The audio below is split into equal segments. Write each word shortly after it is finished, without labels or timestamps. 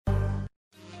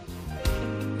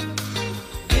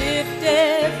lift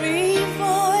every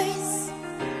voice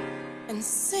and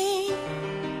sing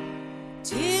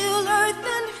till earth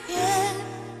and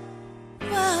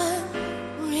heaven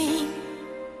ring.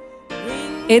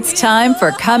 It's time for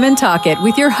Come and Talk It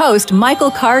with your host, Michael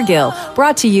Cargill,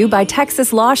 brought to you by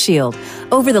Texas Law Shield.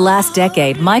 Over the last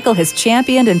decade, Michael has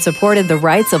championed and supported the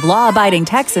rights of law-abiding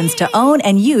Texans to own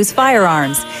and use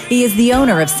firearms. He is the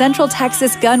owner of Central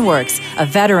Texas Gun Works, a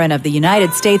veteran of the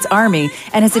United States Army,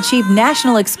 and has achieved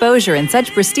national exposure in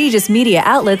such prestigious media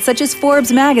outlets such as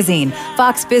Forbes Magazine,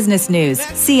 Fox Business News,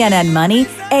 CNN Money,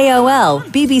 AOL,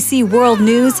 BBC World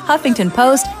News, Huffington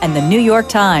Post, and the New York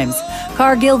Times.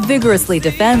 Cargill vigorously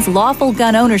defends lawful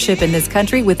gun ownership in this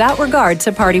country without regard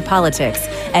to party politics.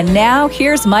 And now,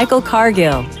 here's Michael Cargill.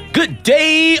 Good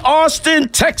day, Austin,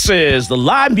 Texas, the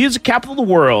live music capital of the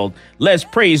world. Let's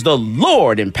praise the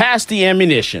Lord and pass the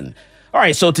ammunition. All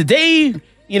right, so today,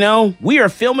 we are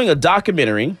filming a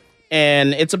documentary,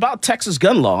 and it's about Texas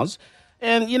gun laws.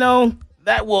 And,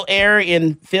 that will air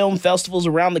in film festivals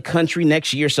around the country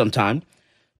next year sometime.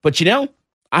 But, I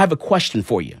have a question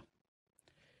for you.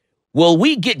 Will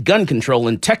we get gun control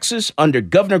in Texas under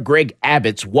Governor Greg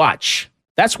Abbott's watch?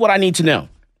 That's what I need to know.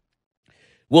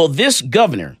 Will this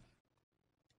governor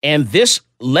and this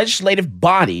legislative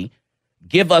body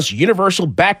give us universal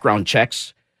background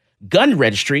checks, gun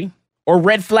registry, or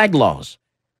red flag laws?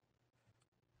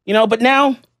 But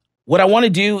now what I want to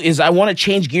do is I want to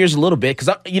change gears a little bit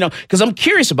because I'm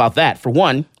curious about that, for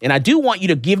one. And I do want you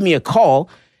to give me a call.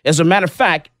 As a matter of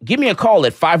fact, give me a call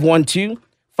at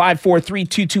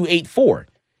 512-543-2284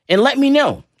 and let me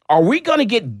know, are we going to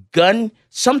get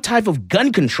some type of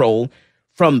gun control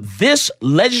from this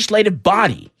legislative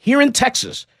body here in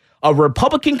Texas, a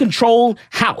Republican-controlled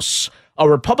House, a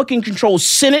Republican-controlled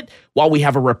Senate, while we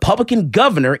have a Republican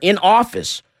governor in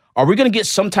office? Are we going to get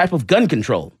some type of gun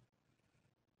control?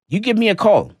 You give me a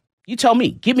call. You tell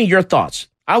me. Give me your thoughts.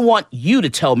 I want you to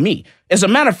tell me. As a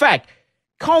matter of fact,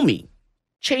 call me.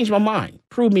 Change my mind.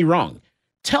 Prove me wrong.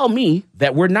 Tell me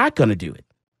that we're not going to do it.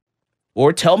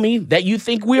 Or tell me that you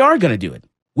think we are going to do it.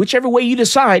 Whichever way you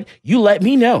decide, you let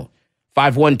me know.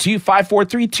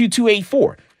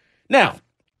 512-543-2284. Now,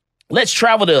 let's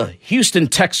travel to Houston,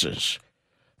 Texas.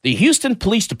 The Houston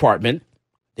Police Department,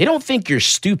 they don't think you're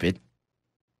stupid.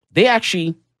 They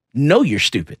actually know you're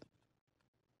stupid.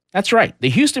 That's right. The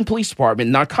Houston Police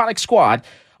Department Narcotics Squad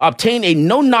obtained a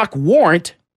no-knock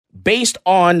warrant based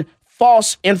on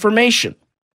false information.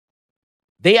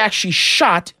 They actually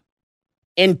shot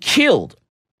and killed,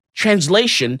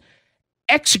 translation,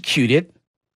 executed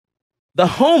the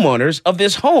homeowners of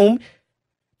this home,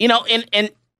 and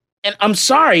I'm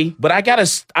sorry, but I gotta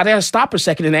stop a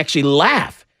second and actually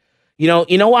laugh. You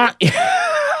know what?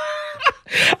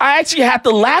 I actually have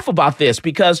to laugh about this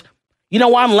because,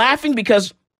 why I'm laughing?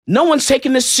 Because no one's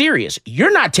taking this serious.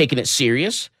 You're not taking it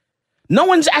serious. No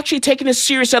one's actually taking it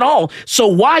serious at all. So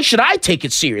why should I take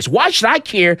it serious? Why should I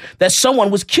care that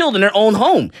someone was killed in their own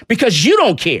home? Because you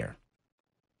don't care.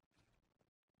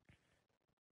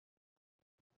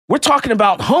 We're talking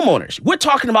about homeowners. We're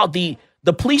talking about the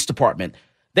police department.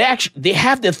 They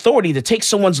have the authority to take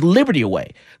someone's liberty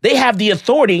away. They have the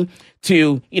authority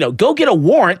to, go get a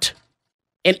warrant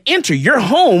and enter your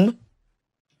home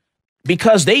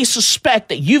because they suspect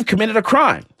that you've committed a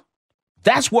crime.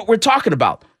 That's what we're talking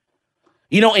about.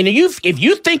 And if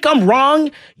you think I'm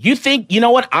wrong, you think,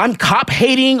 I'm cop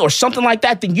hating or something like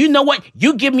that, then you know what?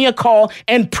 You give me a call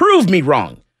and prove me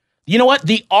wrong. You know what?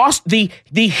 The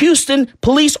Houston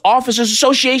Police Officers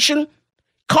Association,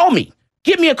 call me.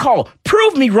 Give me a call.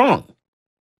 Prove me wrong.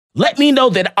 Let me know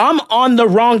that I'm on the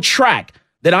wrong track,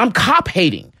 that I'm cop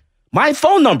hating. My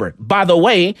phone number, by the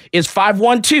way, is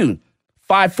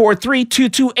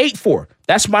 512-543-2284.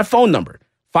 That's my phone number,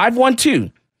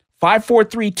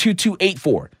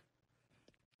 512-543-2284.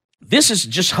 This is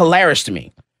just hilarious to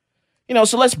me.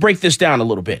 So let's break this down a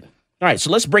little bit. All right, so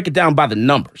let's break it down by the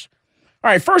numbers. All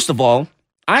right, first of all,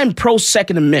 I am pro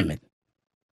Second Amendment,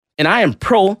 and I am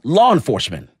pro law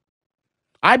enforcement.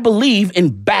 I believe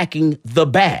in backing the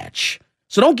badge.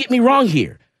 So don't get me wrong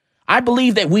here. I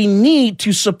believe that we need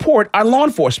to support our law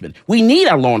enforcement. We need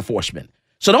our law enforcement.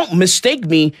 So don't mistake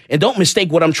me and don't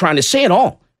mistake what I'm trying to say at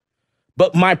all.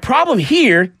 But my problem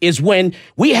here is when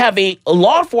we have a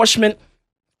law enforcement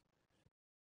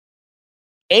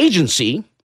agency,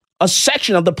 a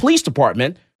section of the police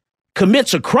department,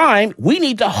 commits a crime, we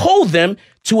need to hold them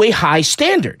to a high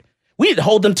standard. We need to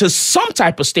hold them to some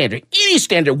type of standard, any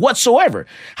standard whatsoever.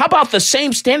 How about the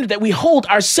same standard that we hold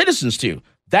our citizens to?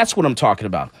 That's what I'm talking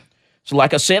about. So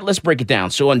like I said, let's break it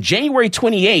down. So on January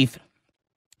 28th,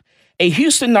 a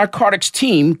Houston narcotics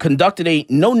team conducted a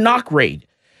no-knock raid.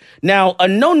 Now, a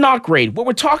no-knock raid, what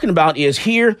we're talking about is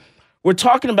here, we're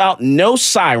talking about no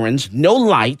sirens, no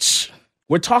lights.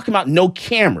 We're talking about no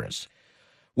cameras.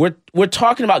 We're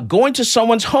talking about going to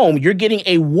someone's home. You're getting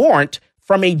a warrant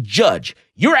from a judge.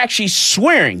 You're actually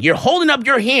swearing. You're holding up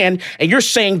your hand and you're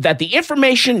saying that the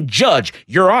information, Judge,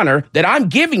 Your Honor, that I'm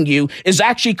giving you is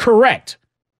actually correct.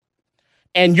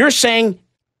 And you're saying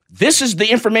this is the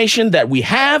information that we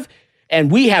have, and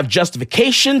we have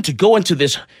justification to go into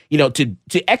this,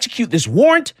 to execute this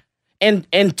warrant and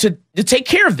to take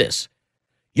care of this.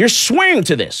 You're swearing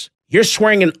to this. You're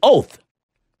swearing an oath.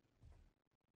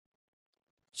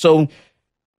 So,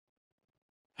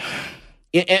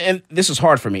 and this is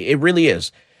hard for me. It really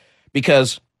is.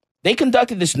 Because they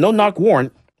conducted this no-knock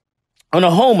warrant on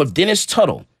a home of Dennis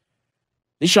Tuttle.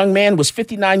 This young man was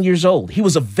 59 years old. He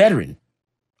was a veteran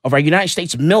of our United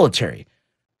States military.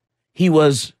 He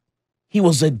was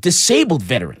a disabled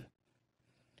veteran.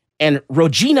 And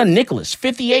Regina Nicholas,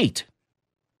 58,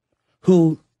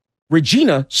 who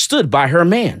Regina stood by her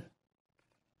man.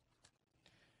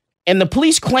 And the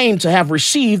police claimed to have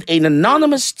received an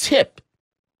anonymous tip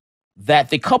that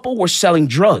the couple were selling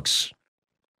drugs.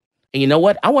 And you know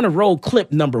what? I want to roll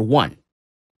clip number 1.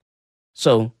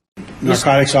 So,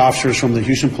 narcotics officers from the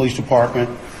Houston Police Department,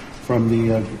 from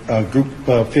the Group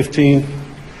 15,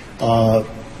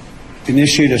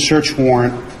 initiated a search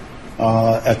warrant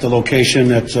at the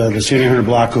location at the 800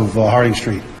 block of Harding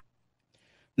Street.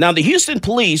 Now, the Houston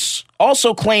police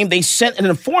also claimed they sent an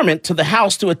informant to the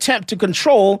house to attempt to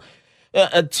control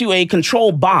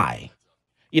buy.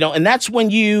 And that's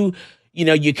when you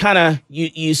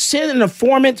send an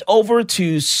informant over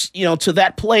to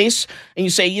that place and you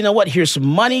say, you know what, here's some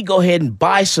money, go ahead and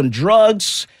buy some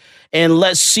drugs and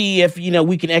let's see if,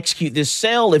 we can execute this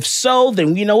sale. If so,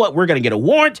 then you know what, we're going to get a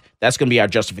warrant. That's going to be our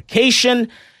justification.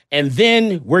 And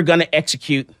then we're going to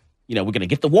execute, we're going to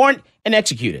get the warrant and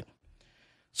execute it.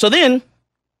 So then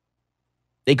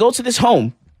they go to this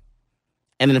home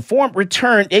and an informant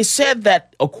returned. They said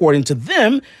that according to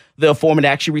them, the informant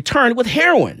actually returned with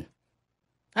heroin.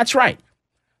 That's right.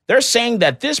 They're saying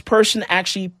that this person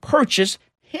actually purchased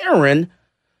heroin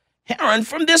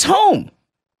from this home.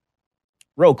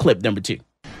 Roll clip number 2.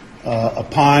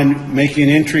 Upon making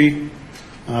entry,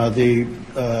 they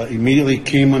immediately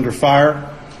came under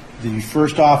fire. The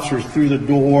first officer through the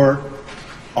door,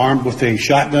 armed with a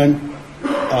shotgun,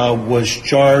 was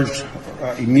charged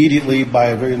immediately by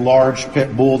a very large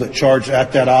pit bull that charged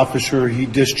at that officer. He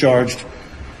discharged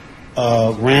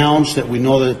rounds that we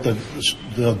know that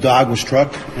the dog was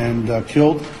struck and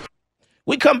killed.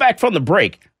 We come back from the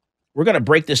break. We're going to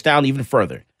break this down even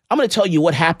further. I'm going to tell you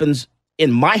what happens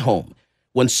in my home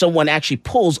when someone actually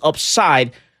pulls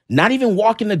upside, not even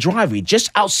walking the driveway,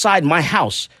 just outside my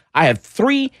house. I have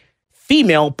 3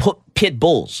 female pit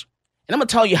bulls. And I'm going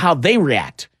to tell you how they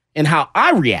react and how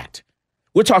I react.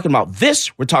 We're talking about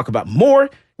this. We're talking about more.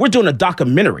 We're doing a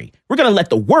documentary. We're going to let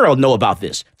the world know about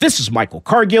this. This is Michael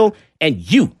Cargill, and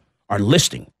you are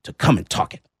listening to Come and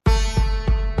Talk It.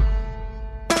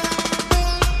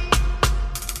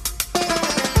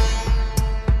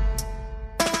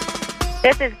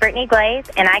 This is Brittany Glaze,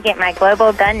 and I get my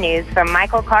global gun news from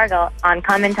Michael Cargill on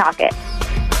Come and Talk It.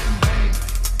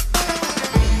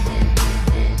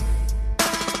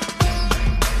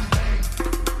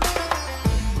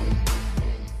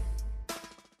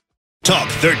 Talk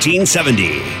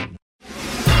 1370.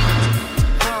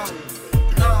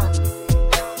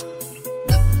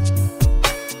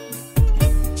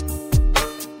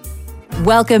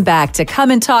 Welcome back to Come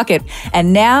and Talk It.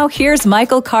 And now here's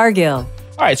Michael Cargill.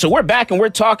 All right, so we're back and we're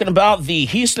talking about the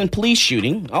Houston police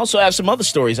shooting. I also have some other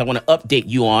stories I want to update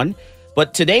you on.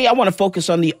 But today I want to focus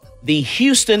on the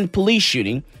Houston police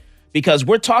shooting because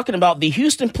we're talking about the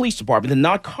Houston Police Department. The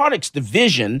narcotics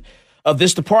division of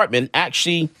this department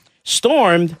actually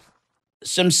stormed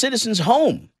some citizens'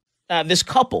 home, this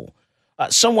couple,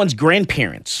 someone's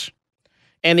grandparents.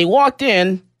 And they walked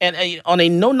in and on a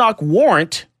no-knock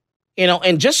warrant,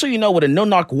 and just so you know what a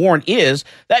no-knock warrant is,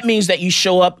 that means that you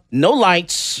show up, no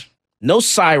lights, no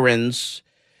sirens.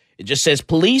 It just says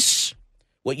police.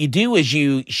 What you do is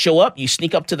you show up, you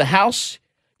sneak up to the house,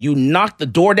 you knock the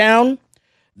door down.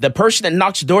 The person that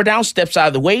knocks the door down steps out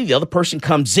of the way. The other person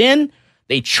comes in,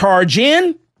 they charge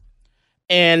in,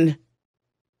 and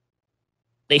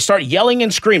they start yelling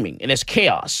and screaming, and it's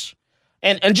chaos.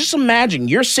 And just imagine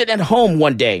you're sitting at home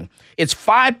one day. It's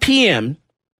 5 p.m.,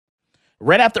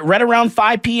 right around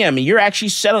 5 p.m., and you're actually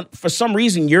for some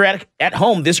reason, you're at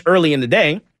home this early in the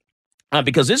day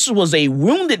because this was a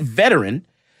wounded veteran.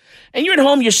 And you're at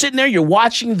home, you're sitting there, you're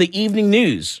watching the evening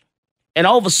news. And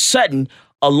all of a sudden,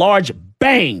 a large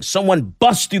bang, someone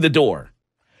busts through the door.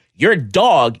 your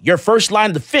dog, your first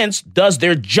line of defense, does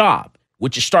their job,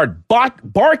 which is start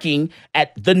barking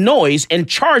at the noise and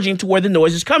charging to where the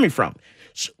noise is coming from.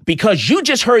 So, because you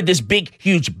just heard this big,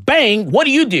 huge bang, what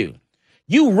do?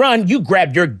 You run, you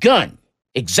grab your gun,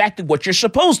 exactly what you're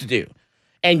supposed to do.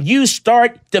 And you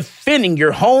start defending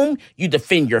your home, you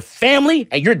defend your family,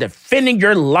 and you're defending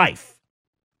your life.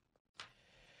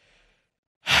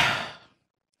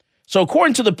 So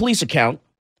according to the police account,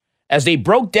 as they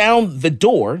broke down the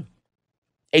door,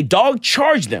 a dog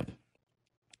charged them,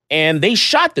 and they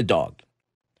shot the dog.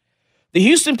 The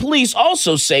Houston police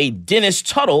also say Dennis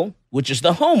Tuttle, which is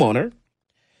the homeowner,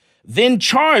 then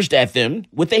charged at them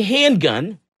with a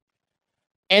handgun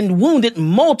and wounded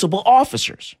multiple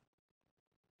officers.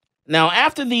 Now,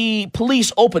 after the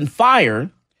police opened fire,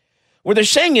 what they're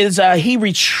saying is he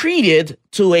retreated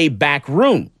to a back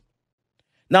room.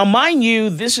 Now, mind you,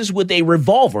 this is with a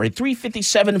revolver, a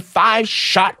 .357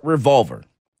 5-shot revolver.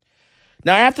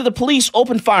 Now, after the police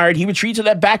opened fire, he retreated to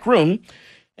that back room.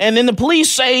 And then the police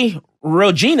say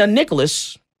Regina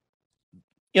Nicholas,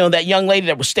 that young lady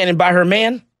that was standing by her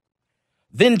man,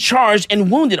 then charged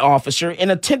and wounded officer and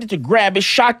attempted to grab his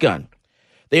shotgun.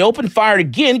 They opened fire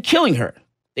again, killing her.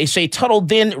 They say Tuttle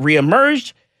then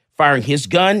reemerged, firing his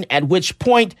gun, at which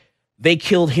point they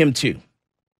killed him too.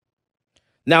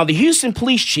 Now, the Houston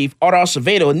police chief, Art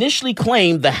Acevedo, initially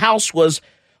claimed the house was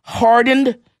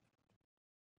hardened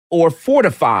or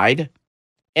fortified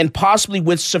and possibly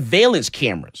with surveillance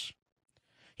cameras.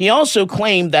 He also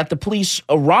claimed that the police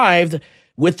arrived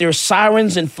with their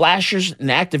sirens and flashers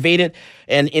and activated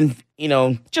and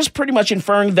just pretty much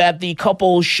inferring that the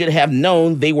couple should have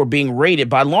known they were being raided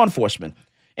by law enforcement.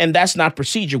 And that's not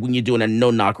procedure when you're doing a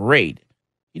no-knock raid.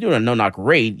 You're doing a no-knock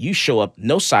raid, you show up,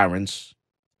 no sirens,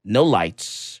 no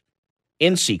lights,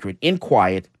 in secret, in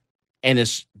quiet, and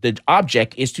the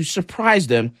object is to surprise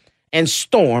them and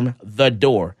storm the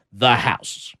door, the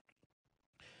house.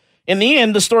 In the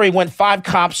end, the story went 5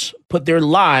 cops put their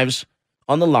lives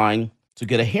on the line to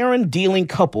get a heroin-dealing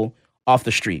couple off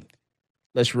the street.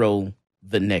 Let's roll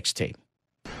the next tape.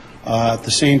 At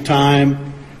the same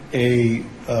time, a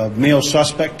male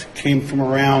suspect came from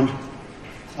around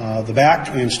the back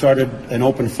and started an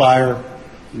open fire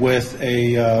with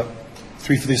a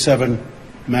 .357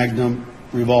 Magnum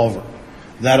revolver.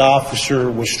 That officer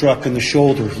was struck in the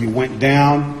shoulder. He went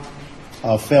down,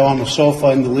 fell on the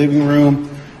sofa in the living room,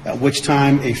 at which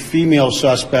time a female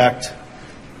suspect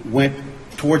went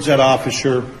towards that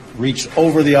officer, reached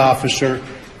over the officer,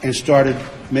 and started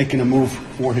making a move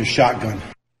for his shotgun.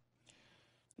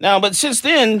 Now, but since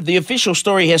then, the official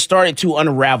story has started to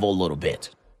unravel a little bit.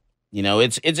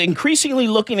 It's increasingly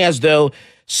looking as though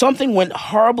something went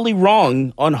horribly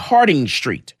wrong on Harding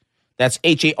Street. That's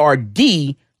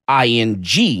Harding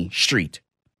Street.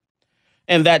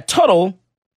 And that Tuttle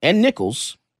and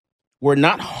Nichols were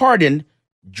not hardened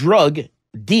drug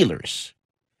dealers,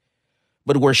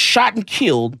 but were shot and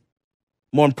killed,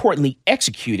 more importantly,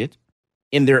 executed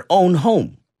in their own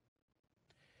home.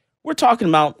 We're talking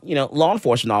about, law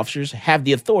enforcement officers have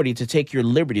the authority to take your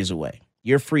liberties away,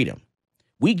 your freedom.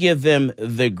 We give them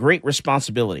the great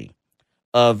responsibility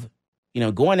of,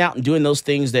 going out and doing those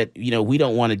things that, we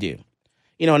don't want to do.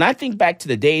 And I think back to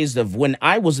the days of when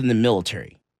I was in the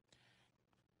military,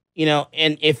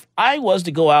 and if I was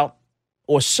to go out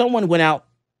or someone went out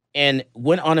and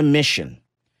went on a mission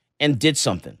and did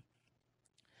something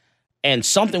and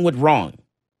something went wrong,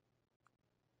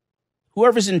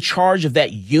 whoever's in charge of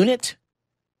that unit,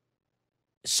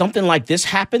 something like this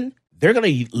happened, they're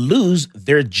going to lose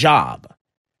their job.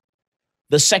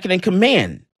 The second in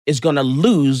command is going to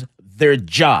lose their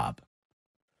job.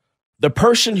 The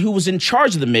person who was in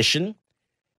charge of the mission,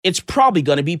 it's probably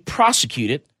going to be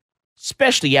prosecuted,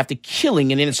 especially after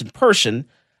killing an innocent person.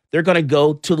 They're going to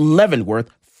go to Leavenworth,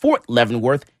 Fort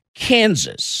Leavenworth,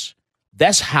 Kansas.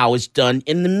 That's how it's done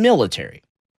in the military.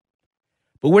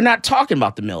 But we're not talking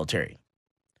about the military.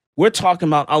 We're talking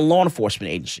about a law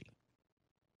enforcement agency.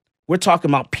 We're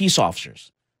talking about peace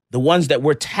officers, the ones that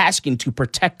we're tasking to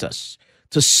protect us,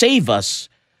 to save us,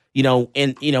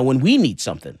 when we need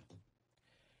something.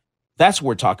 That's what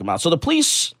we're talking about. So the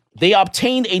police, they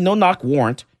obtained a no-knock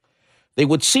warrant. They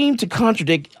would seem to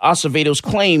contradict Acevedo's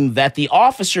claim that the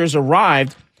officers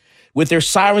arrived with their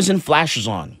sirens and flashers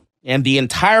on. And the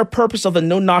entire purpose of the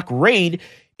no-knock raid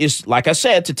is, like I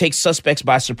said, to take suspects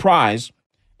by surprise.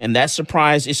 And that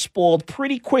surprise is spoiled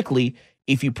pretty quickly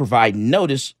if you provide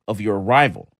notice of your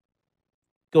arrival.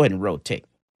 Go ahead and roll tape.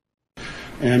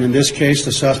 And in this case,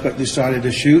 the suspect decided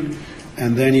to shoot,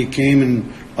 and then he came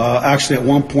and actually at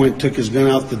one point took his gun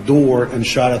out the door and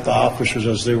shot at the officers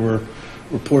as they were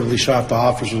reportedly shot at the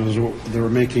officers as they were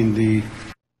making the...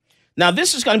 Now,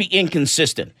 this is going to be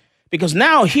inconsistent because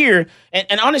now here,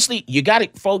 and honestly, you got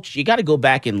to go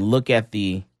back and look at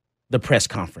the press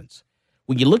conference.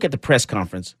 When you look at the press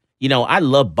conference, I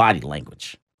love body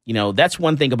language. That's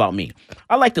one thing about me.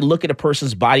 I like to look at a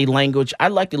person's body language. I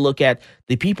like to look at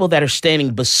the people that are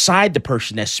standing beside the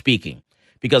person that's speaking,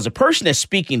 because the person that's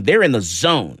speaking, they're in the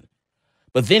zone.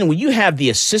 But then when you have the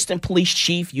assistant police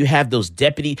chief, you have those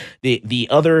the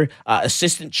other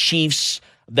assistant chiefs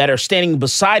that are standing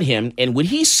beside him. And when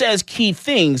he says key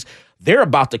things, they're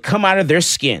about to come out of their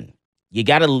skin. You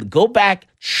got to go back.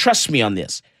 Trust me on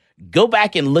this. Go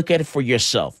back and look at it for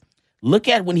yourself. Look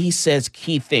at when he says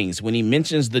key things, when he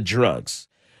mentions the drugs,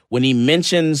 when he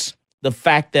mentions the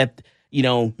fact that,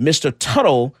 Mr.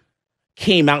 Tuttle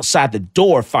came outside the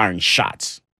door firing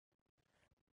shots.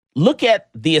 Look at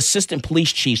the assistant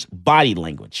police chief's body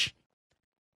language.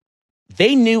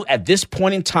 They knew at this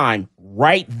point in time,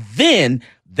 right then,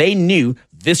 they knew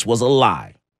this was a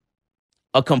lie,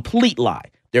 a complete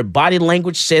lie. Their body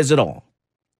language says it all.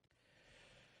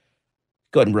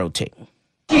 Go ahead and rotate.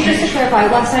 Just to clarify,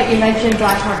 last night you mentioned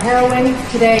black tar heroin.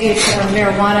 Today it's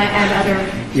marijuana and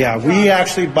other... Yeah, we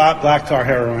actually bought black tar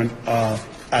heroin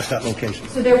at that location.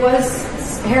 So there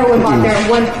was heroin bought there at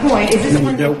one point. Is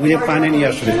this No, we didn't find any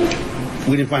yesterday.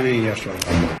 We didn't find any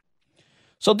yesterday.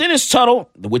 So Dennis Tuttle,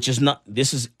 which is not,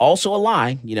 this is also a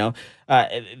lie,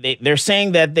 they're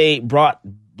saying that they brought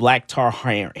black tar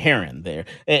heroin there.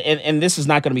 And this is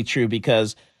not going to be true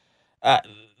because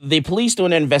the police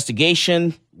doing an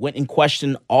investigation went and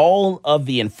questioned all of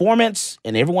the informants,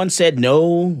 and everyone said,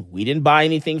 no, we didn't buy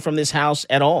anything from this house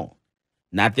at all.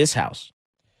 Not this house.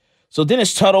 So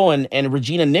Dennis Tuttle and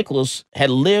Regina Nicholas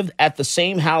had lived at the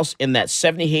same house in that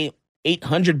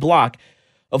 7800 block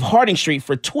of Harding Street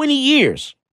for 20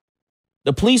 years.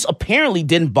 The police apparently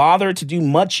didn't bother to do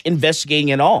much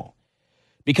investigating at all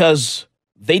because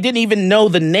they didn't even know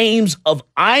the names of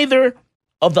either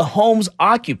of the home's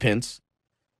occupants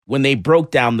when they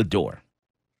broke down the door.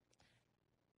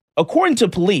 According to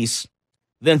police,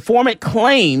 the informant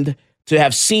claimed to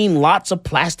have seen lots of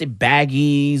plastic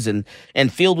baggies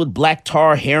and filled with black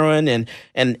tar heroin and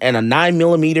a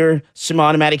 9mm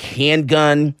semi-automatic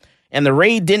handgun. And the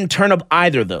raid didn't turn up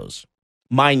either of those.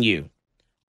 Mind you,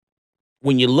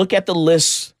 when you look at the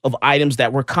list of items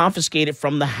that were confiscated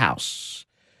from the house,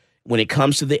 when it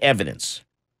comes to the evidence,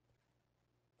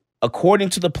 according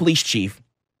to the police chief,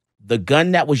 the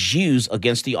gun that was used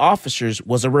against the officers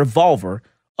was a revolver,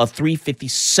 a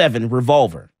 .357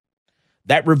 revolver.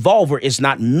 That revolver is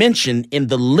not mentioned in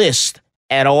the list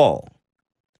at all.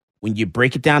 When you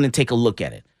break it down and take a look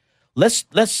at it,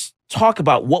 let's talk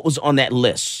about what was on that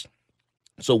list.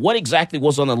 So what exactly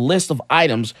was on the list of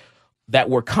items that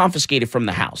were confiscated from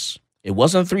the house? It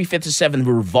wasn't a .357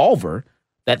 revolver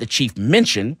that the chief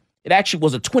mentioned. It actually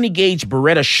was a 20-gauge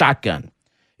Beretta shotgun.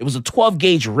 It was a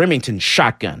 12-gauge Remington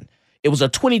shotgun. It was a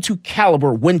 .22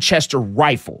 caliber Winchester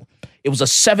rifle. It was a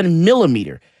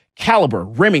 7mm caliber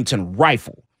Remington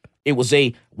rifle. It was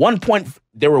there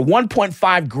were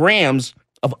 1.5 grams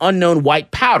of unknown white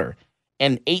powder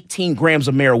and 18 grams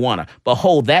of marijuana. But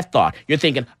hold that thought. You're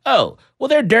thinking, oh, well,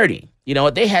 they're dirty. You know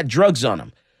what? They had drugs on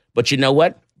them. But you know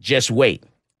what? Just wait.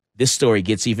 This story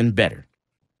gets even better.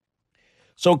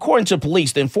 So according to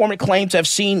police, the informant claimed to have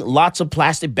seen lots of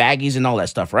plastic baggies and all that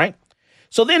stuff, right?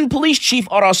 So then Police Chief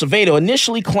Otto Acevedo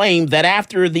initially claimed that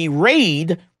after the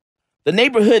raid, the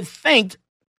neighborhood thanked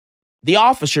the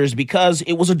officers because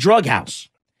it was a drug house.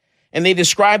 And they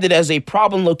described it as a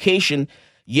problem location.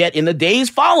 Yet in the days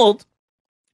followed,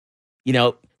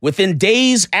 within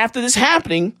days after this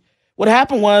happening, what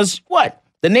happened was what?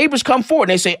 The neighbors come forward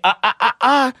and they say,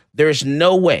 there's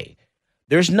no way.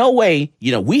 There's no way,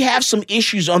 we have some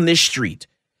issues on this street.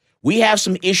 We have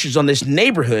some issues on this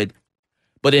neighborhood.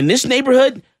 But in this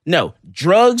neighborhood, no,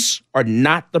 drugs are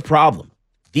not the problem.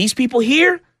 These people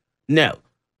here, no.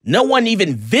 No one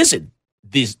even visited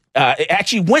these,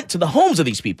 actually went to the homes of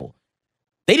these people.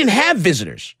 They didn't have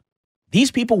visitors.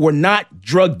 These people were not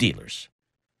drug dealers.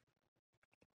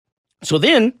 So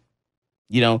then,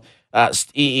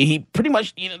 he pretty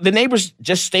much, the neighbors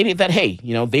just stated that, hey,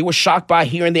 they were shocked by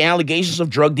hearing the allegations of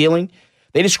drug dealing.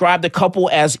 They described the couple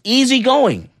as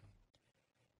easygoing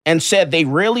and said they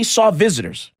rarely saw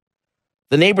visitors.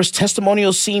 The neighbor's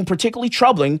testimonials seemed particularly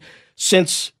troubling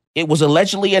since it was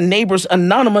allegedly a neighbor's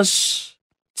anonymous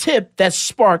tip that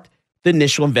sparked the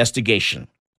initial investigation.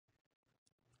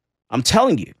 I'm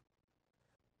telling you,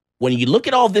 when you look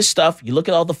at all this stuff, you look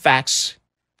at all the facts,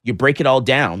 you break it all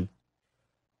down,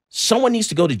 someone needs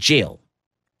to go to jail.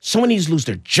 Someone needs to lose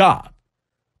their job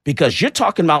because you're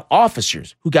talking about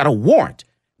officers who got a warrant,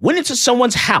 went into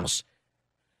someone's house,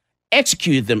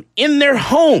 executed them in their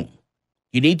home,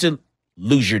 you need to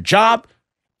lose your job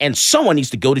and someone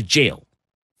needs to go to jail.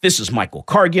 This is Michael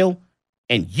Cargill,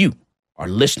 and you are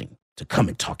listening to Come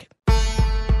and Talk It.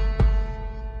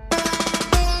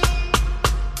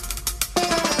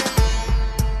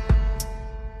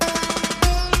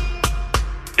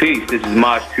 Peace, this is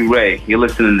Maj Toure. You're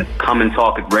listening to Come and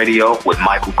Talk It Radio with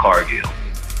Michael Cargill.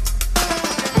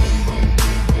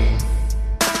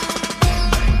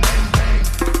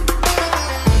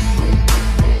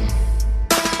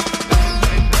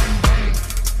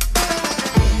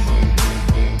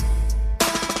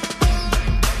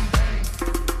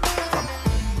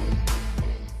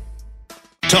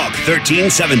 Talk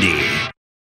 1370.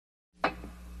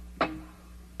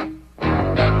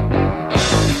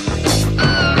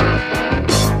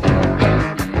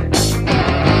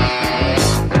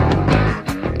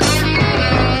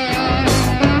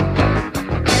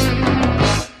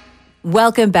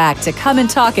 Welcome back to Come and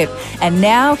Talk It. And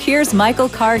now here's Michael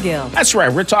Cargill. That's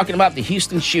right. We're talking about the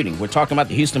Houston shooting. We're talking about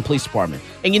the Houston Police Department.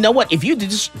 And you know what? If you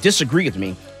disagree with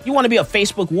me, you want to be a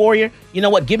Facebook warrior, you know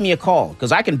what? Give me a call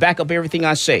because I can back up everything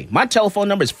I say. My telephone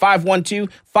number is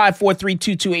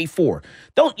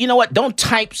 512-543-2284. Don't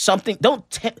type something.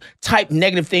 Don't type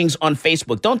negative things on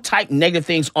Facebook. Don't type negative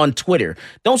things on Twitter.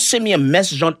 Don't send me a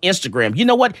message on Instagram. You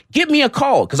know what? Give me a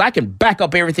call because I can back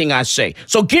up everything I say.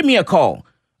 So give me a call.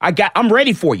 I'm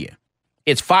ready for you.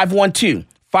 It's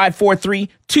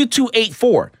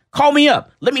 512-543-2284. Call me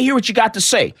up. Let me hear what you got to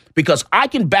say because I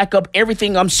can back up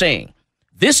everything I'm saying.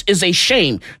 This is a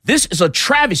shame. This is a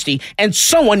travesty, and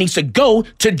someone needs to go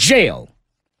to jail.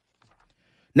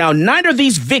 Now, neither of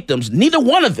these victims, neither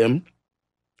one of them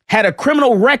had a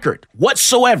criminal record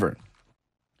whatsoever.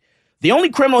 The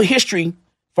only criminal history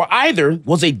for either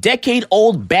was a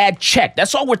decade-old bad check.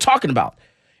 That's all we're talking about.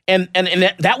 And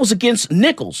that was against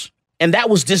Nichols, and that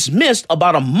was dismissed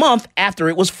about a month after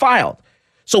it was filed.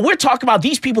 So we're talking about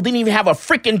these people didn't even have a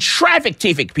freaking traffic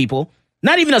ticket, people,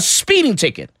 not even a speeding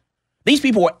ticket. These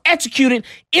people were executed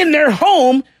in their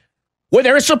home where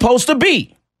they're supposed to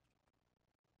be.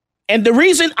 And the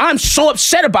reason I'm so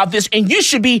upset about this, and you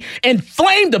should be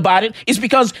inflamed about it, is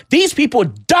because these people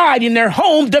died in their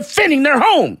home defending their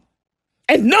home.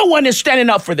 And no one is standing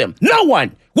up for them. No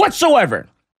one whatsoever.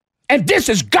 And this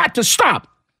has got to stop.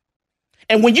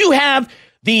 And when you have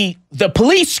the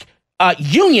police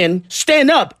union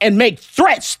stand up and make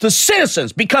threats to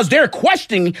citizens because they're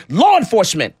questioning law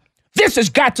enforcement, this has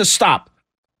got to stop.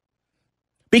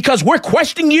 Because we're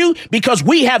questioning you, because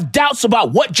we have doubts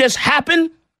about what just happened.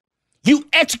 You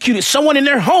executed someone in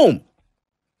their home.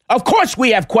 Of course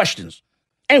we have questions.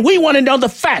 And we want to know the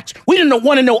facts. We don't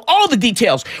want to know all the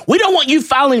details. We don't want you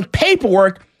filing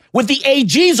paperwork with the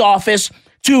AG's office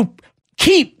to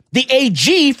keep the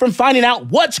AG from finding out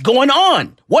what's going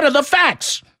on. What are the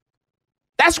facts?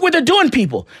 That's what they're doing,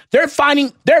 people. They're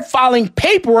filing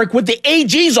paperwork with the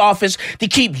AG's office to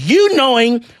keep you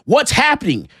knowing what's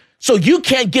happening so you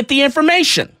can't get the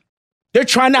information. They're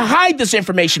trying to hide this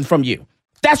information from you.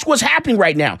 That's what's happening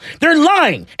right now. They're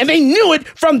lying, and they knew it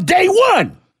from day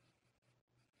one.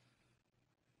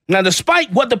 Now,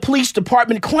 despite what the police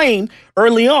department claimed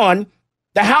early on,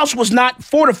 the house was not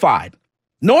fortified,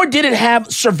 nor did it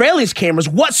have surveillance cameras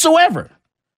whatsoever.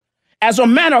 As a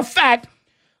matter of fact,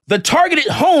 the targeted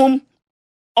home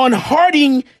on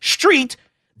Harding Street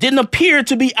didn't appear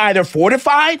to be either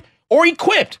fortified or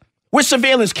equipped with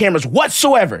surveillance cameras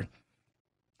whatsoever.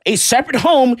 A separate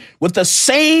home with the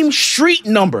same street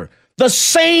number,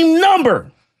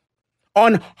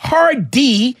 on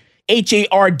Hardy,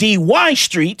 Hardy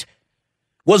Street,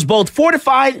 was both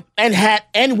fortified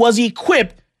and was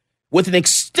equipped with an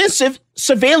extensive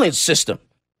surveillance system.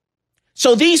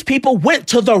 So these people went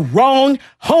to the wrong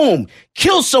home,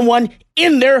 killed someone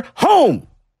in their home.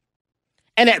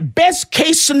 And at best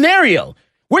case scenario,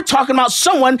 we're talking about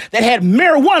someone that had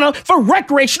marijuana for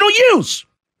recreational use.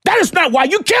 That is not why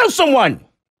you killed someone.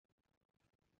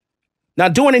 Now,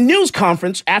 during a news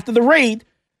conference after the raid,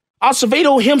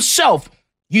 Acevedo himself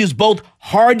used both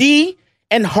Hardy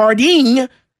and Harding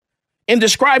in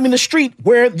describing the street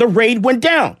where the raid went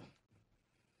down.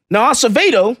 Now,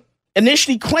 Acevedo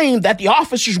initially claimed that the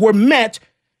officers were met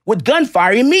with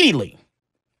gunfire immediately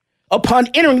upon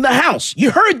entering the house.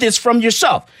 You heard this from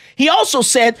yourself. He also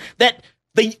said that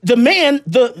the man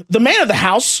of the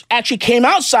house actually came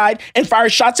outside and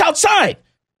fired shots outside.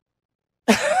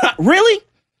 Really?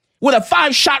 With a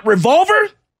 5-shot revolver?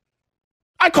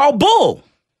 I call bull.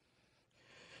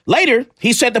 Later,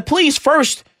 he said the police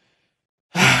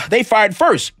they fired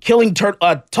first, killing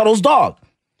Tuttle's dog.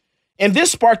 And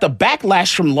this sparked a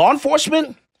backlash from law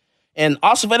enforcement and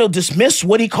Acevedo dismissed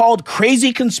what he called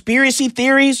crazy conspiracy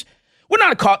theories. We're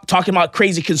not talking about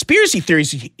crazy conspiracy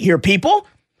theories here, people.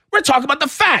 We're talking about the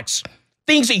facts,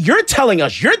 things that you're telling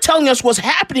us. You're telling us what's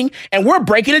happening, and we're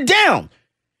breaking it down.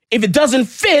 If it doesn't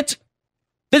fit,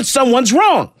 then someone's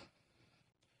wrong.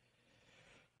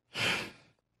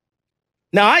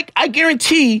 Now, I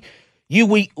guarantee you,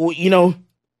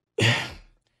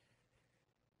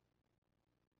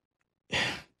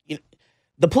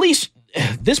 the police,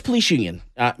 this police union,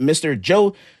 Mr.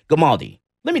 Joe Gamaldi,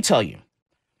 let me tell you,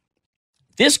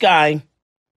 this guy,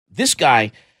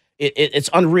 it's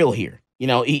unreal here.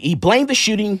 He blamed the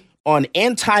shooting on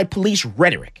anti-police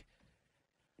rhetoric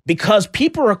because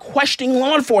people are questioning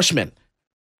law enforcement.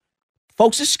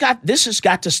 Folks, this has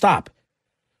got to stop.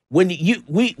 When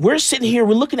we're sitting here,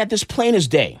 we're looking at this plain as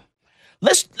day.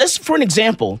 Let's for an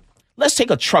example, let's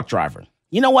take a truck driver.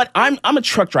 You know what? I'm a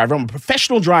truck driver. I'm a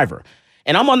professional driver,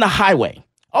 and I'm on the highway.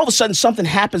 All of a sudden, something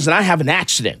happens, and I have an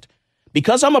accident.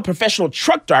 Because I'm a professional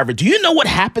truck driver, do you know what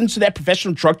happens to that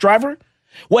professional truck driver?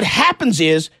 What happens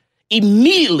is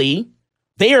immediately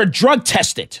they are drug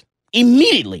tested.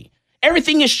 Immediately.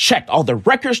 Everything is checked. All their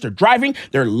records, their driving,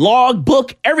 their log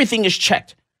book, everything is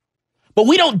checked. But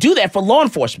we don't do that for law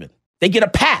enforcement. They get a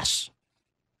pass.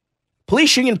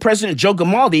 Police Union President Joe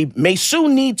Gamaldi may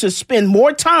soon need to spend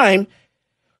more time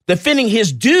defending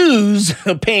his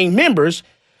dues-paying members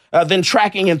than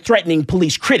tracking and threatening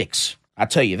police critics. I'll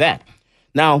tell you that.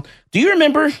 Now, do you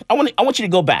remember? I want you to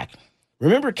go back.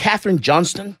 Remember Kathryn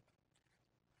Johnston?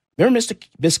 Remember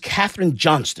Miss Kathryn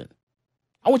Johnston?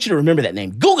 I want you to remember that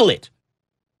name. Google it.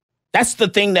 That's the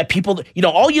thing that people,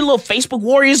 all you little Facebook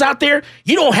warriors out there,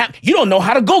 you don't know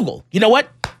how to Google. You know what?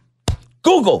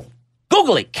 Google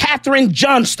it. Kathryn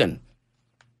Johnston.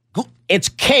 It's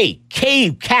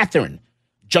Kathryn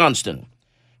Johnston,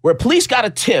 where police got a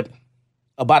tip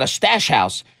about a stash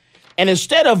house, and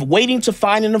instead of waiting to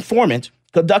find an informant,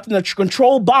 conducting a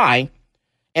controlled buy,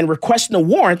 and requesting a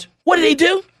warrant, what did they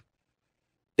do?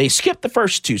 They skipped the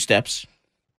first two steps.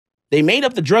 They made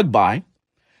up the drug buy,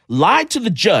 lied to the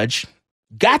judge,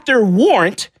 got their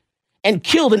warrant, and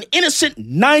killed an innocent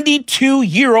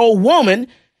 92-year-old woman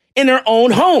in her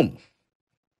own home.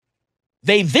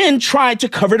 They then tried to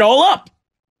cover it all up.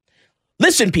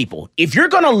 Listen, people, if you're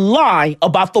going to lie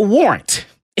about the warrant,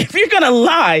 if you're going to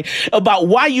lie about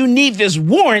why you need this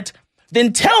warrant,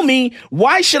 then tell me,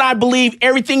 why should I believe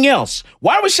everything else?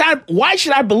 Why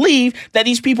should I believe that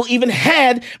these people even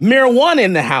had marijuana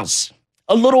in the house?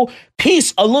 A little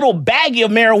baggie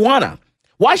of marijuana.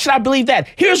 Why should I believe that?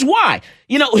 Here's why.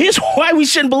 Here's why we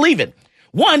shouldn't believe it.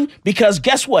 One, because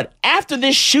guess what? After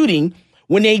this shooting,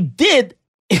 when they did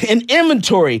an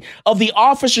inventory of the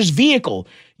officer's vehicle,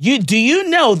 do you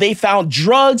know they found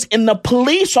drugs in the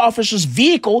police officer's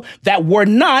vehicle that were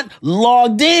not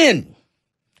logged in?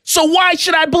 So why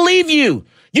should I believe you?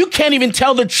 You can't even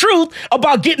tell the truth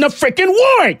about getting a freaking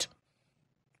warrant.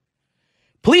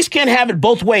 Police can't have it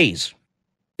both ways.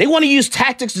 They want to use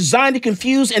tactics designed to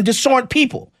confuse and disorient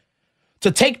people,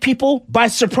 to take people by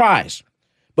surprise.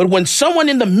 But when someone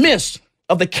in the midst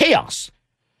of the chaos,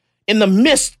 in the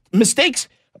mistakes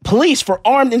police for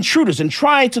armed intruders and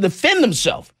trying to defend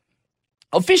themselves,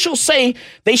 officials say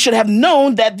they should have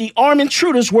known that the armed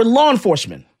intruders were law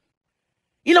enforcement.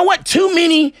 You know what? Too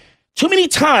many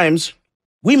times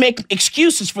we make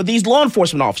excuses for these law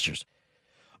enforcement officers.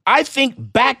 I think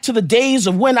back to the days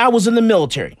of when I was in the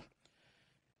military.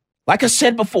 Like I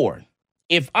said before,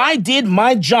 if I did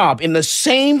my job in the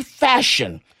same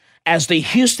fashion as the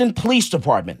Houston Police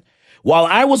Department while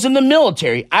I was in the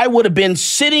military, I would have been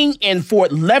sitting in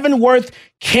Fort Leavenworth,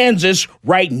 Kansas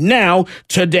right now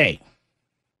today.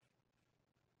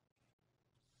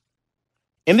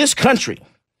 In this country,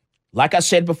 like I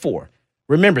said before,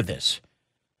 remember this.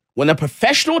 When a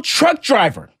professional truck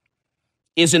driver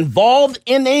is involved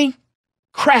in a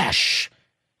crash,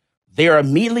 they are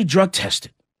immediately drug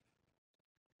tested.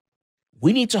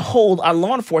 We need to hold our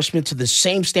law enforcement to the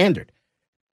same standard.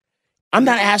 I'm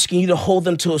not asking you to hold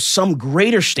them to some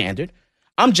greater standard.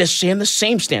 I'm just saying the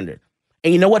same standard.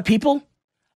 And you know what, people?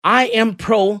 I am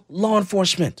pro law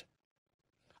enforcement.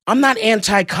 I'm not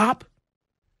anti-cop.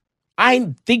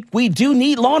 I think we do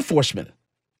need law enforcement.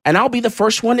 And I'll be the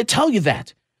first one to tell you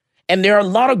that. And there are a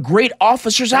lot of great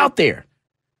officers out there.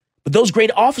 But those great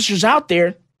officers out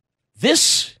there,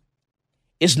 this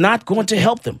is not going to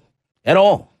help them at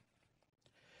all.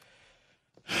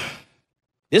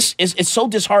 It's so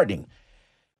disheartening.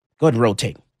 Go ahead and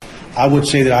rotate. I would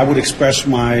say that I would express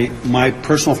my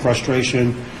personal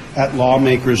frustration at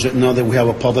lawmakers that know that we have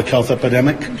a public health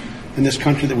epidemic in this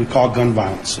country that we call gun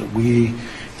violence. We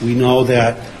know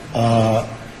that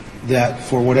that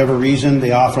for whatever reason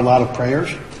they offer a lot of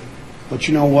prayers. But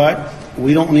you know what?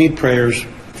 We don't need prayers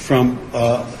from.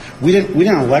 We didn't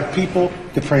elect people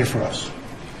to pray for us.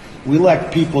 We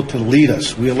elect people to lead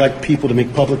us. We elect people to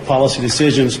make public policy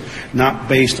decisions, not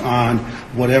based on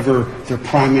whatever their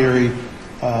primary,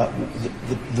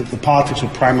 the politics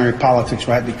of primary politics,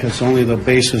 right? Because only the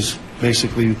bases,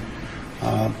 basically.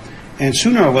 And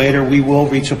sooner or later, we will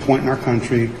reach a point in our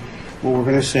country where we're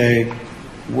going to say,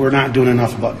 we're not doing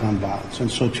enough about gun violence. And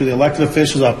so to the elected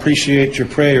officials, I appreciate your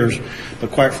prayers,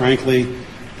 but quite frankly,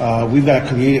 we've got a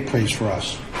community that prays for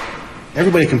us.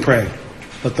 Everybody can pray,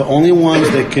 but the only ones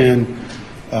that can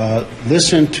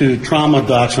listen to trauma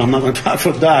docs, and I'm not going to talk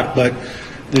for Doc, but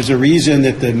there's a reason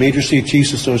that the Major City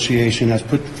Chiefs Association has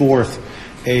put forth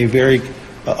a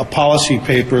policy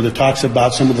paper that talks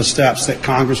about some of the steps that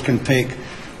Congress can take.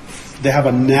 They have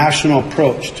a national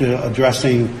approach to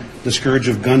addressing the scourge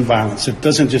of gun violence. It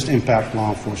doesn't just impact law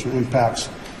enforcement.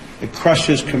 It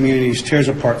crushes communities, tears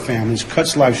apart families,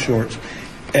 cuts life short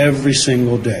every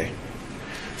single day.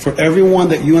 For everyone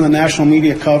that you in the national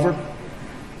media cover,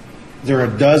 there are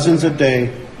dozens a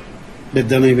day that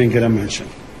don't even get a mention.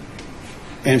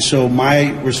 And so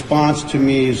my response to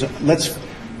me is,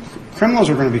 criminals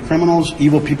are going to be criminals,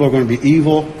 evil people are going to be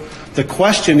evil. The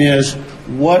question is,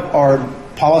 what are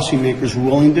policymakers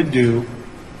willing to do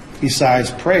besides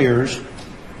prayers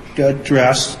to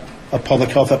address a public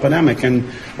health epidemic? And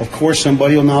of course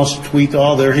somebody will now tweet,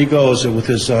 oh, there he goes with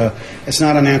his, it's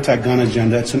not an anti-gun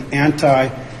agenda, it's an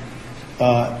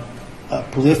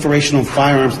proliferation of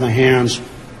firearms in the hands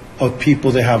of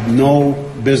people that have no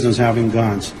business having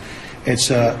guns. It's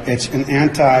an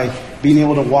anti being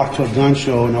able to walk to a gun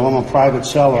show and I'm a private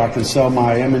seller, I can sell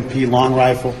my M&P long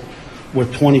rifle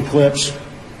with 20 clips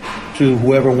to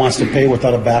whoever wants to pay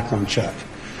without a background check.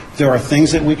 There are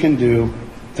things that we can do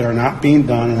that are not being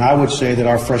done, and I would say that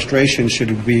our frustration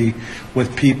should be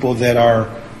with people that are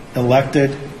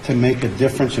elected to make a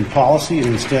difference in policy, and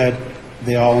instead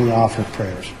they all only offer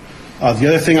prayers. The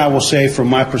other thing I will say from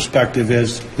my perspective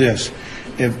is this.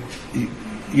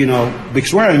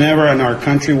 Because we're never in our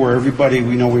country where everybody,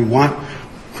 we want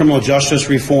criminal justice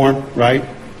reform, right?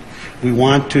 We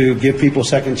want to give people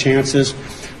second chances.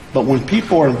 But when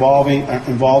people are involved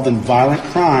in violent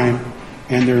crime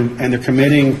and they're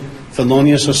committing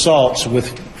felonious assaults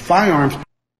with firearms.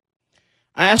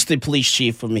 I asked the police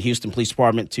chief from the Houston Police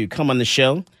Department to come on the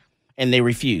show, and they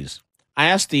refused. I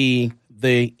asked the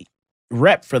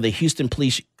rep for the Houston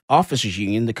Police Officers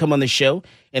Union to come on the show,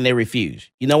 and they refused.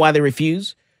 You know why they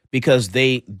refused? Because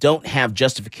they don't have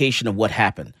justification of what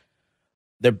happened.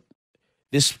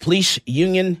 This police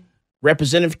union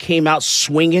representative came out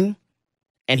swinging,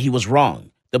 and he was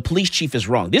wrong. The police chief is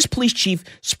wrong. This police chief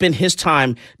spent his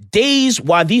time days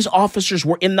while these officers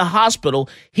were in the hospital.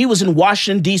 He was in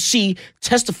Washington, D.C.,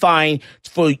 testifying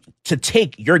to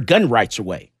take your gun rights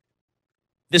away.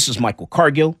 This is Michael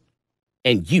Cargill,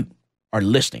 and you are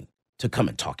listening to Come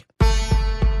and Talk It.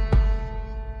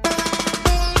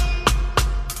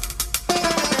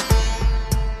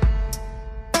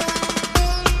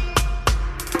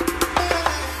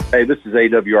 Hey, this is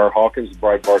AWR Hawkins,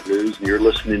 Breitbart News, and you're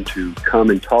listening to Come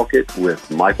and Talk It with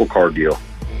Michael Cargill.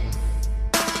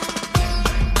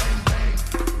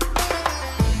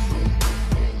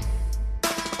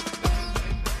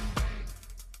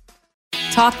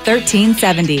 Talk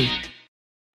 1370.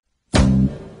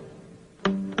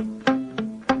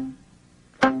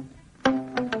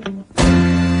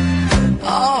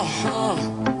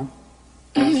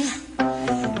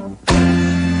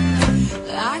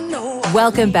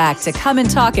 Welcome back to Come and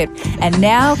Talk It. And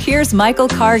now here's Michael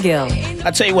Cargill.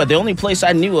 I tell you what, the only place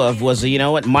I knew of was,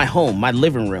 my home, my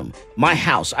living room, my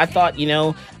house. I thought,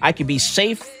 I could be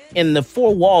safe in the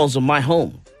four walls of my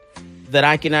home, that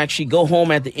I can actually go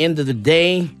home at the end of the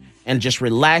day and just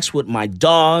relax with my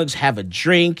dogs, have a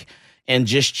drink, and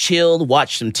just chill,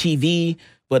 watch some TV.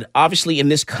 But obviously in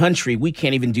this country, we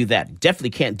can't even do that.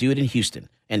 Definitely can't do it in Houston.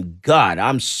 And God,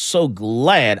 I'm so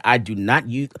glad I do not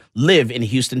live in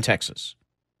Houston, Texas.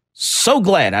 So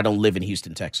glad I don't live in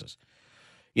Houston, Texas.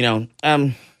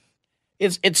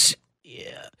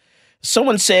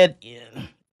 Someone said,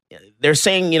 they're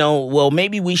saying, well,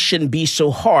 maybe we shouldn't be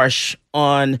so harsh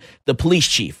on the police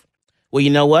chief. Well, you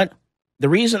know what? The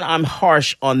reason I'm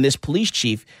harsh on this police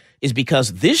chief is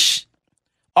because this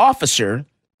officer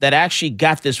that actually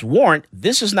got this warrant,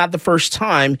 this is not the first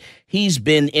time he's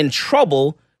been in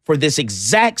trouble for this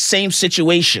exact same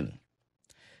situation.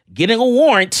 Getting a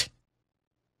warrant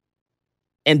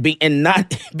and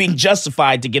not being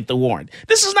justified to get the warrant.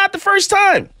 This is not the first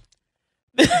time.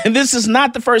 This is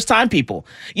not the first time, people.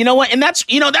 You know what? And that's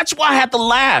why I have to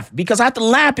laugh,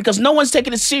 because no one's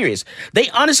taking it serious. They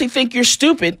honestly think you're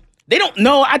stupid. They don't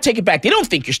know. I take it back. They don't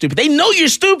think you're stupid. They know you're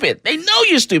stupid. They know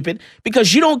you're stupid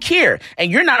because you don't care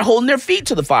and you're not holding their feet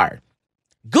to the fire.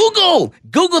 Google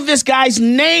this guy's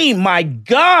name. My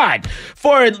God,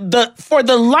 for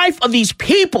the life of these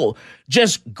people,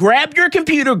 just grab your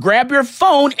computer, grab your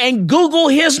phone and Google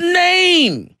his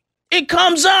name. It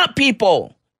comes up,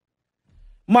 people.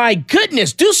 My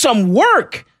goodness, do some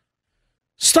work.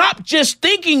 Stop just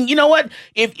thinking, you know what?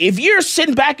 If you're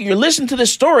sitting back and you're listening to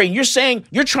this story and you're saying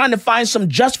you're trying to find some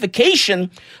justification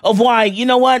of why, you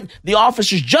know what, the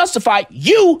officers justified,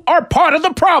 you are part of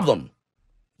the problem.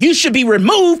 You should be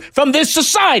removed from this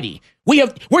society.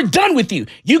 We're done with you.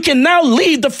 You can now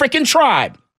leave the freaking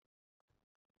tribe.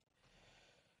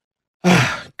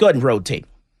 Go ahead and rotate.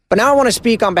 But now I want to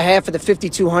speak on behalf of the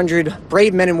 5,200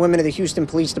 brave men and women of the Houston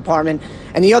Police Department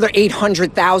and the other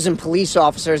 800,000 police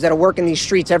officers that are working these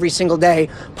streets every single day,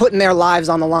 putting their lives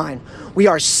on the line. We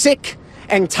are sick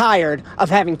and tired of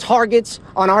having targets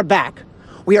on our back.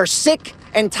 We are sick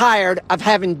and tired of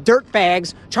having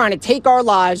dirtbags trying to take our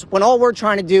lives when all we're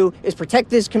trying to do is protect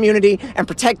this community and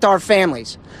protect our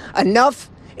families. Enough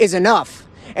is enough.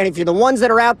 And if you're the ones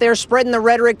that are out there spreading the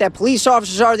rhetoric that police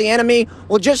officers are the enemy,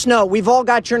 well, just know we've all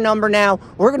got your number now.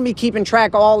 We're going to be keeping track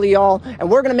of all of y'all, and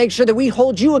we're going to make sure that we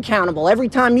hold you accountable every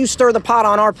time you stir the pot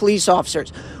on our police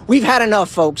officers. We've had enough,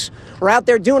 folks. We're out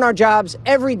there doing our jobs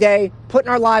every day, putting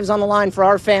our lives on the line for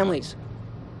our families.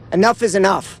 Enough is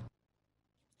enough.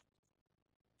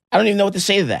 I don't even know what to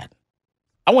say to that.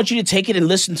 I want you to take it and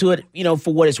listen to it,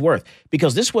 for what it's worth,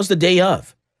 because this was the day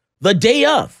of. The day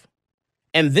of.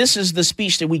 And this is the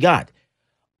speech that we got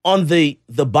on the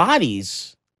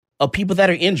bodies of people that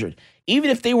are injured. Even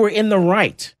if they were in the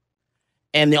right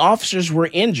and the officers were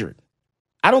injured,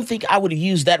 I don't think I would have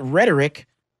used that rhetoric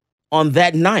on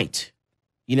that night.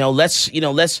 Let's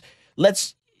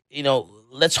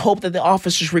hope that the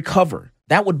officers recover.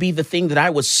 That would be the thing that I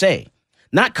would say.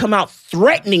 Not come out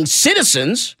threatening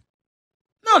citizens.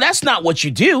 No, that's not what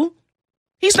you do.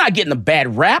 He's not getting a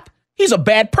bad rap. He's a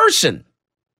bad person.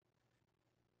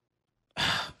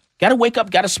 Got to wake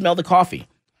up, got to smell the coffee.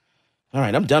 All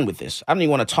right, I'm done with this. I don't even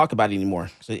want to talk about it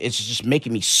anymore. It's just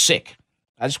making me sick.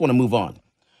 I just want to move on.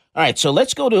 All right, so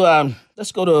let's go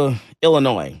to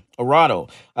Illinois, Aurora,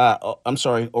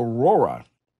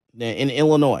 in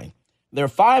Illinois. There are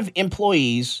 5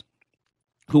 employees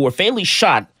who were fatally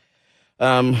shot.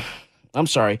 A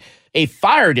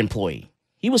fired employee.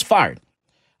 He was fired.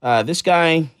 This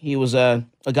guy, he was a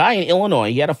guy in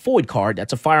Illinois. He had a FOID card.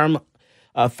 That's a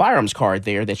firearms card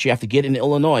there that you have to get in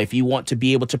Illinois if you want to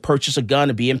be able to purchase a gun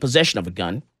and be in possession of a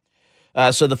gun.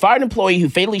 So the fired employee who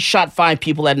fatally shot 5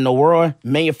 people at an Aurora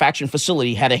manufacturing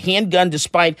facility had a handgun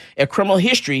despite a criminal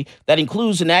history that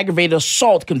includes an aggravated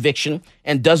assault conviction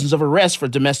and dozens of arrests for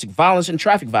domestic violence and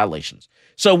traffic violations.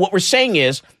 So what we're saying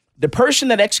is the person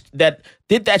that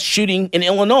did that shooting in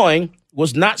Illinois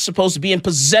was not supposed to be in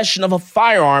possession of a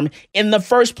firearm in the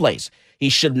first place. He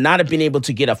should not have been able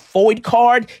to get a FOID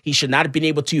card. He should not have been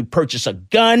able to purchase a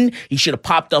gun. He should have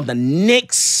popped on the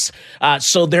NICS.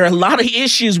 So there are a lot of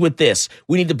issues with this.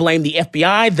 We need to blame the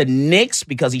FBI, the NICS,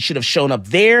 because he should have shown up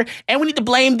there. And we need to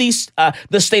blame the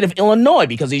state of Illinois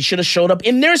because he should have showed up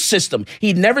in their system.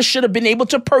 He never should have been able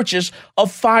to purchase a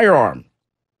firearm.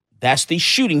 That's the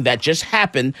shooting that just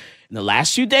happened in the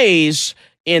last few days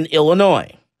in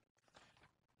Illinois.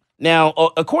 Now,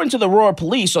 according to the Aurora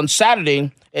police on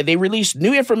Saturday, they released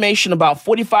new information about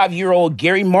 45-year-old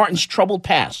Gary Martin's troubled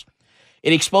past.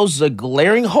 It exposes a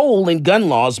glaring hole in gun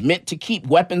laws meant to keep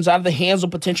weapons out of the hands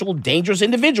of potential dangerous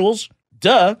individuals.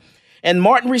 Duh. And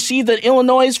Martin received an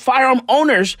Illinois firearm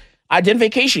owner's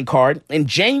identification card in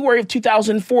January of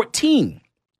 2014.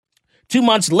 2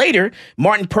 months later,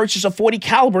 Martin purchased a .40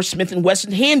 caliber Smith &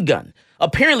 Wesson handgun,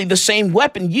 apparently the same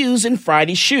weapon used in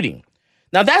Friday's shooting.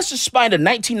 Now, that's despite a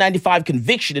 1995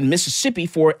 conviction in Mississippi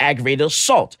for aggravated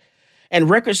assault. And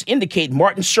records indicate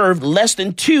Martin served less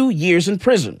than 2 years in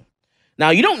prison.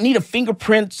 Now, you don't need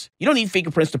fingerprints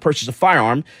to purchase a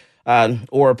firearm,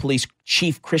 or Police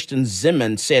Chief Kristen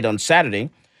Zimmern said on Saturday.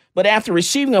 But after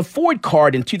receiving a FOID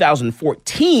card in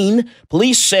 2014,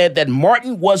 police said that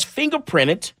Martin was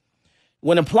fingerprinted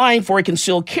when applying for a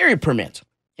concealed carry permit.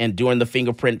 And during the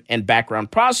fingerprint and background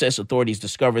process, authorities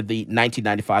discovered the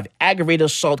 1995 aggravated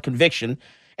assault conviction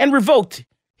and revoked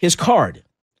his card.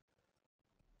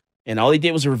 And all they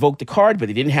did was revoke the card, but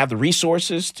they didn't have the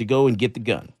resources to go and get the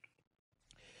gun.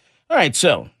 All right,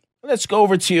 so let's go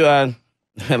over to,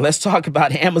 let's talk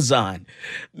about Amazon.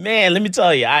 Man, let me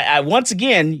tell you, I once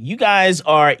again, you guys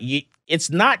are, it's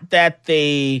not that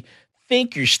they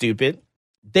think you're stupid.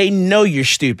 They know you're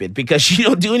stupid because you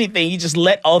don't do anything. You just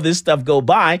let all this stuff go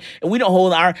by, and we don't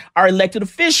hold our elected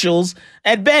officials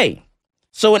at bay.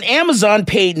 So when Amazon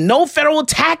paid no federal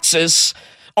taxes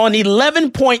on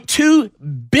 $11.2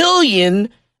 billion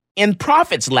in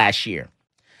profits last year.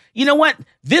 You know what?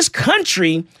 This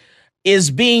country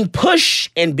is being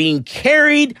pushed and being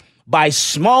carried by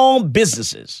small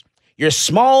businesses. Your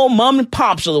small mom and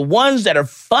pops are the ones that are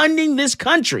funding this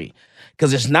country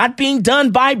because it's not being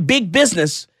done by big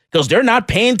business because they're not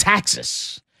paying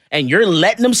taxes. And you're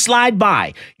letting them slide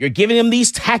by. You're giving them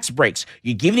these tax breaks.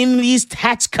 You're giving them these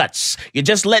tax cuts. You're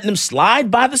just letting them slide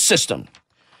by the system.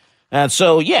 And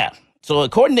so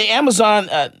according to Amazon,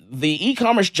 the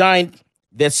e-commerce giant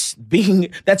that's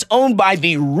owned by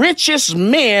the richest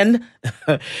man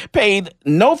paid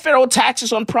no federal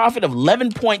taxes on profit of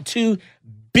 $11.2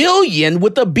 billion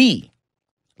with a B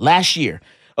last year,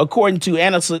 according to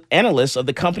analysts of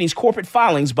the company's corporate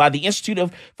filings by the Institute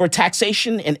for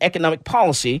Taxation and Economic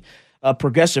Policy, a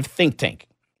progressive think tank.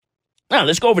 Now,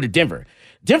 let's go over to Denver.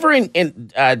 Denver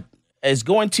is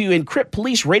going to encrypt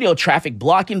police radio traffic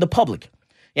blocking the public.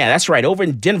 Yeah, that's right. Over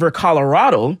in Denver,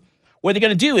 Colorado, what they're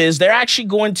going to do is they're actually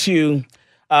going to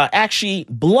actually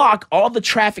block all the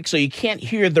traffic so you can't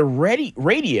hear the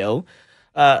radio,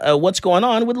 what's going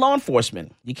on with law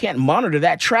enforcement. You can't monitor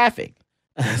that traffic.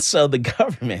 So the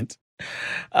government,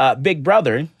 Big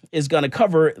Brother, is going to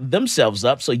cover themselves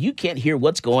up so you can't hear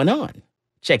what's going on.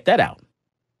 Check that out.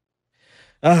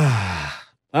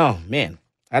 Oh, man,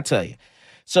 I tell you.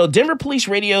 So Denver police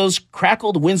radios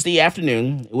crackled Wednesday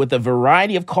afternoon with a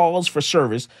variety of calls for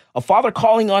service. A father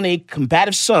calling on a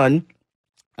combative son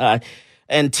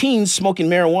and teens smoking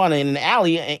marijuana in an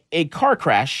alley, a car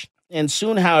crash. And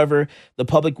soon, however, the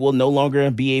public will no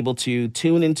longer be able to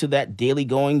tune into that daily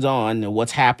goings on and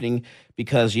what's happening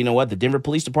because you know what? The Denver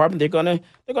Police Department, they're gonna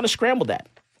scramble that.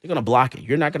 They're gonna block it.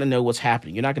 You're not gonna know what's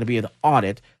happening. You're not gonna be able to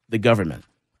audit the government.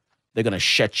 They're gonna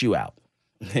shut you out.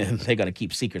 They're gonna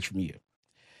keep secrets from you.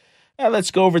 Now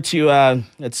let's go over to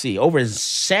over in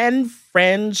San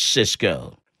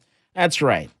Francisco. That's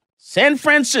right, San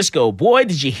Francisco. Boy,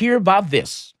 did you hear about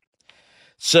this?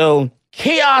 So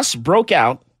chaos broke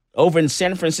out over in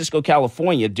San Francisco,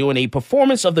 California, doing a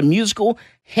performance of the musical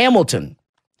Hamilton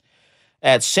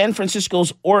at San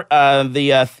Francisco's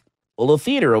little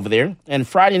theater over there. And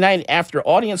Friday night, after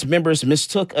audience members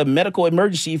mistook a medical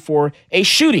emergency for a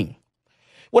shooting.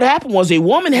 What happened was a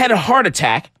woman had a heart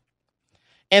attack,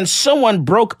 and someone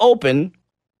broke open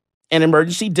an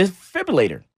emergency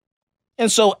defibrillator, and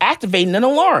so activating an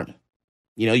alarm.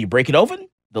 You know, you break it open,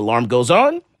 the alarm goes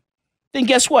on. Then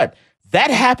guess what?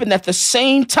 That happened at the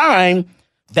same time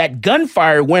that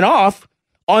gunfire went off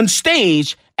on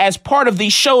stage as part of the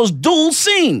show's duel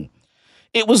scene.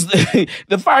 It was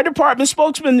the fire department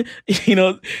spokesman,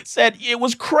 said it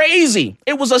was crazy.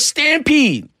 It was a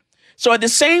stampede. So at the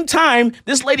same time,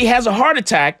 this lady has a heart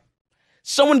attack.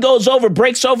 Someone goes over,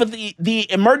 breaks over the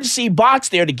emergency box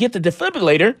there to get the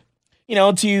defibrillator,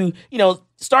 to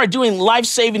start doing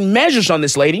life-saving measures on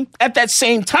this lady. At that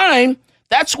same time,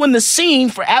 that's when the scene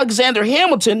for Alexander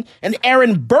Hamilton and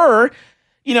Aaron Burr,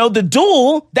 the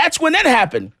duel, that's when that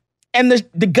happened. And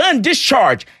the gun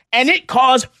discharged, and it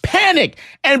caused panic.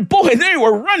 And boy, they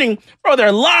were running for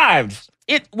their lives.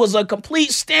 It was a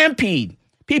complete stampede.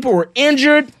 People were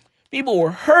injured. People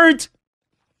were hurt.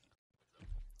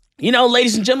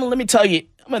 Ladies and gentlemen, let me tell you,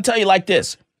 I'm going to tell you like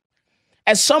this.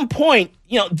 At some point,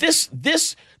 this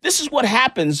is what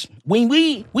happens when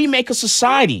we make a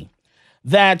society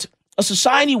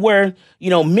where,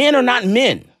 men are not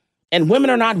men and women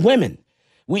are not women.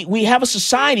 We have a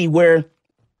society where,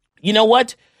 you know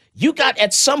what? You got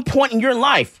at some point in your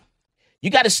life, you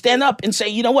got to stand up and say,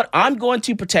 you know what? I'm going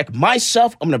to protect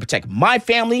myself. I'm going to protect my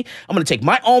family. I'm going to take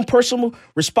my own personal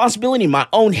responsibility in my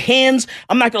own hands.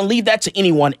 I'm not going to leave that to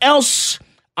anyone else.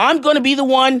 I'm going to be the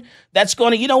one that's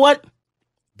going to,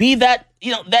 be that,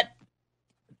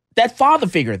 that father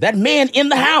figure, that man in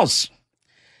the house.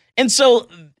 And so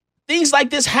things like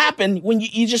this happen when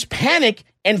you just panic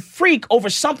and freak over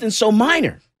something so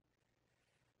minor.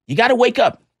 You got to wake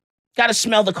up, got to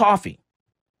smell the coffee.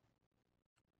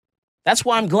 That's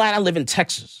why I'm glad I live in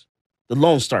Texas, the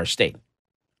Lone Star State.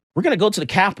 We're going to go to the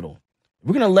Capitol.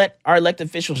 We're going to let our elected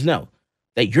officials know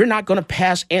that you're not going to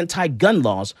pass anti-gun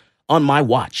laws on my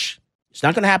watch. It's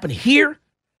not going to happen here.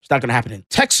 It's not going to happen in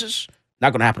Texas.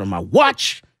 Not going to happen on my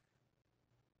watch.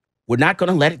 We're not going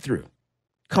to let it through.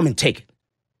 Come and take it.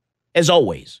 As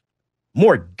always,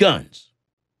 more guns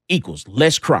equals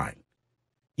less crime.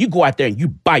 You go out there and you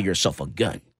buy yourself a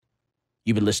gun.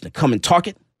 You've been listening to Come and Talk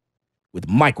It with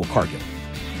Michael Cargill.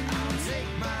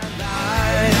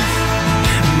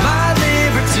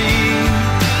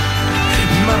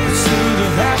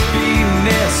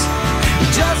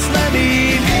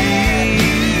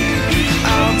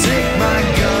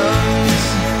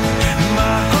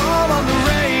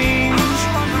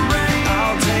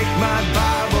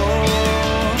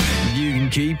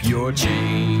 keep your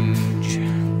change.